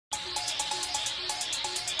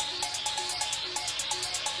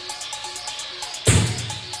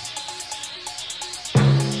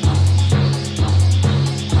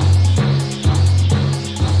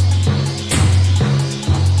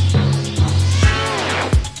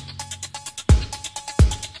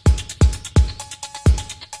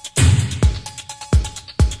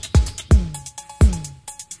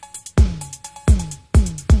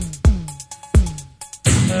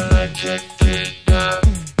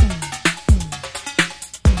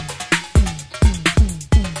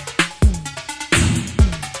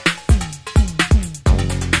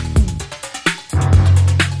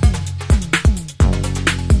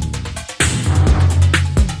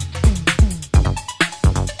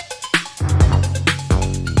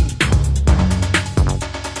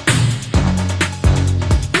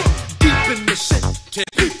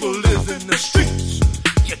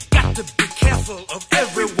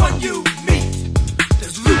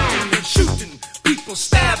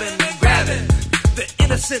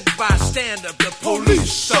innocent bystander, the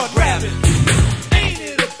police are grabbing. Ain't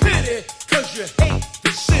it a pity, cause you hate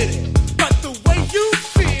the city, but the way you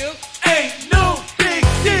feel ain't no big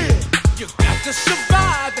deal. You got to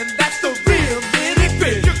survive, and that's the real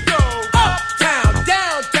nitty-gritty. You go uptown,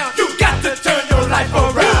 downtown, you got to turn your life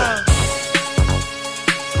around.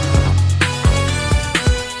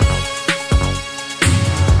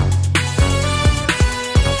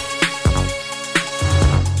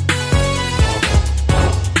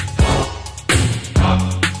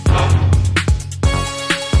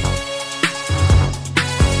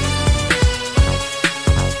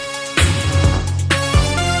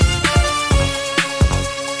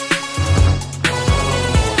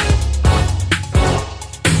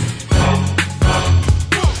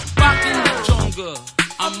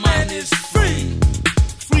 Our mind is free,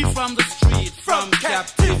 free from the street, from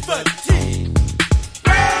captivity.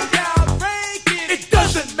 Break out, break it. It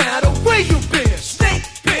doesn't matter where you've been. Snake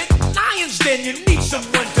pit, lions den, you need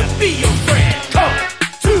someone to be your friend. Come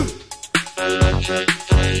to Electric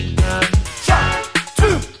Kingdom. Shout to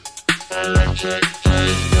Electric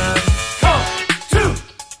Kingdom. Come to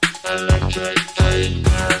Electric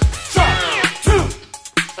Kingdom. Shout to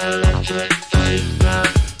Electric Kingdom.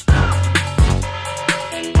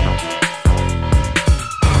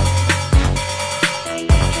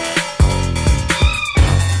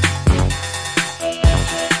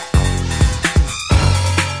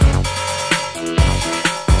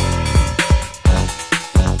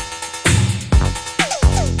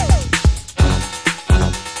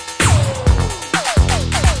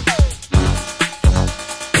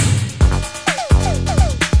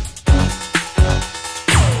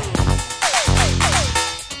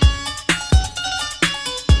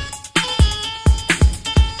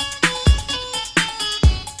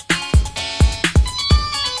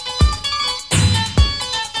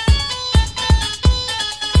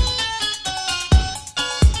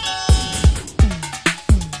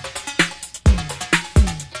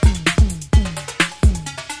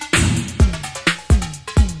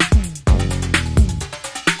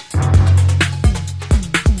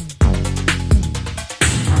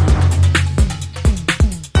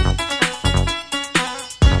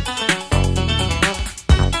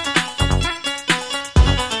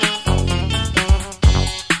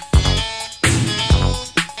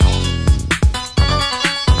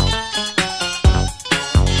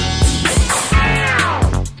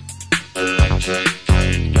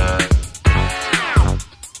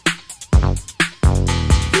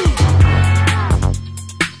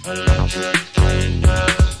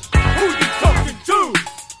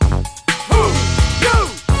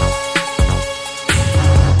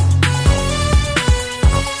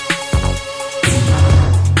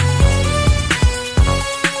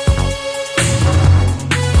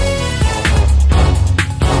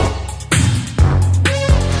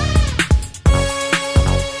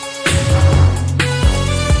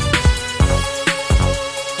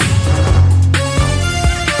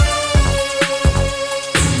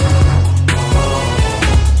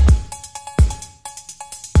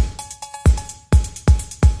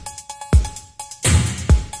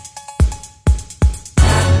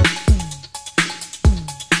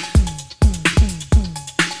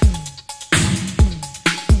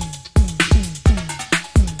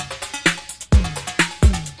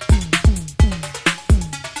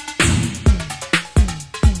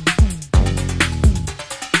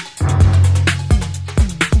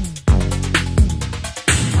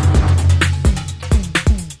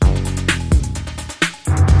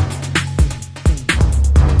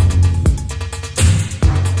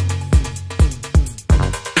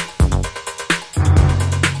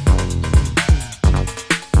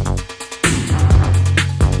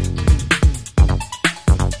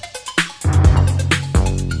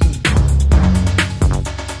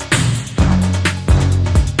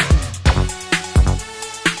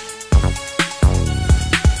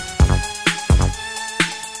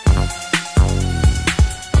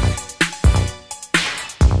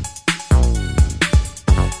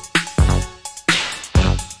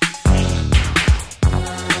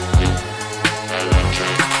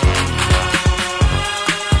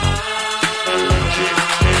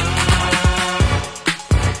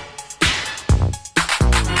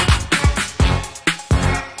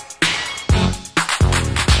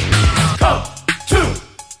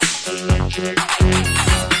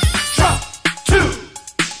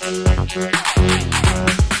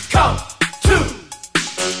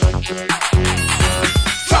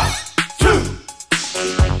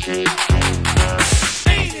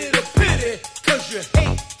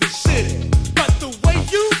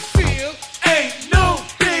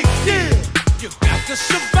 The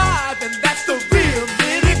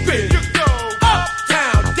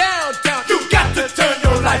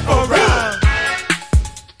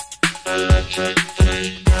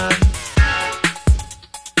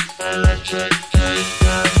Electric.